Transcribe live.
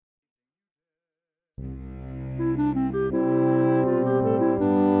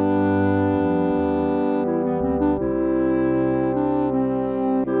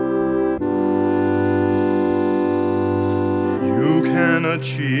You can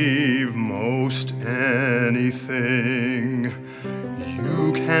achieve most anything.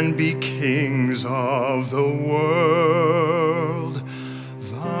 You can be kings of the world,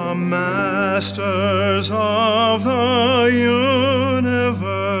 the masters of the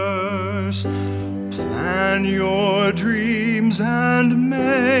universe. Plan your dreams and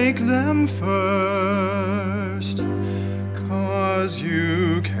make them first, 'cause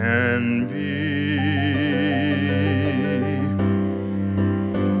you can be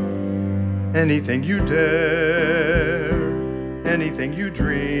anything you dare, anything you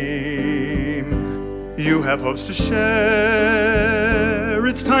dream. You have hopes to share.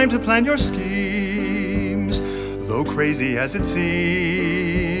 It's time to plan your schemes. Though crazy as it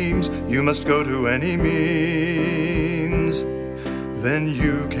seems, you must go to any means. Then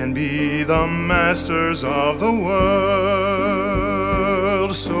you can be the masters of the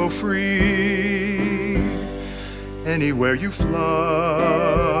world, so free. Anywhere you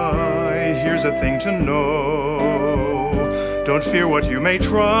fly, here's a thing to know. Don't fear what you may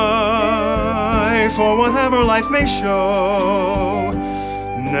try, for whatever life may show.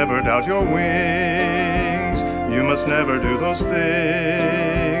 Never doubt your wings, you must never do those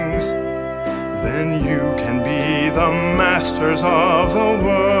things. Then you can be the masters of the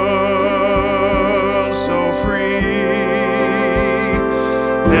world, so free.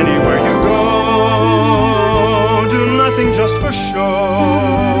 Anywhere you go, do nothing just for show.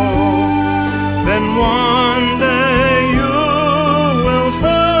 Then one day you will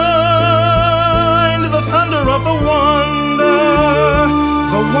find the thunder of the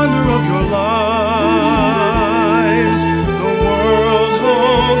wonder of your lives. The world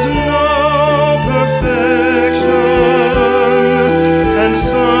holds no perfection, and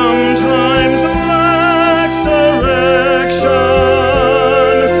sometimes lacks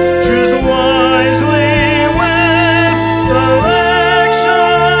direction. Choose wisely with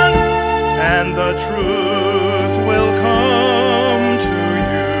selection, and the truth will come to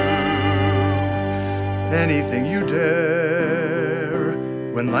you. Anything you dare,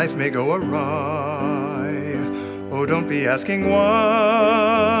 when life may go awry. Oh, don't be asking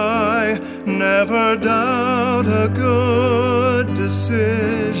why. Never doubt a good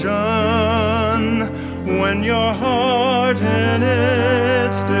decision when your heart in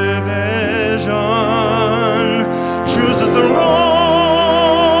its division chooses the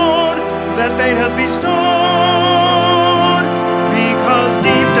road that fate has bestowed.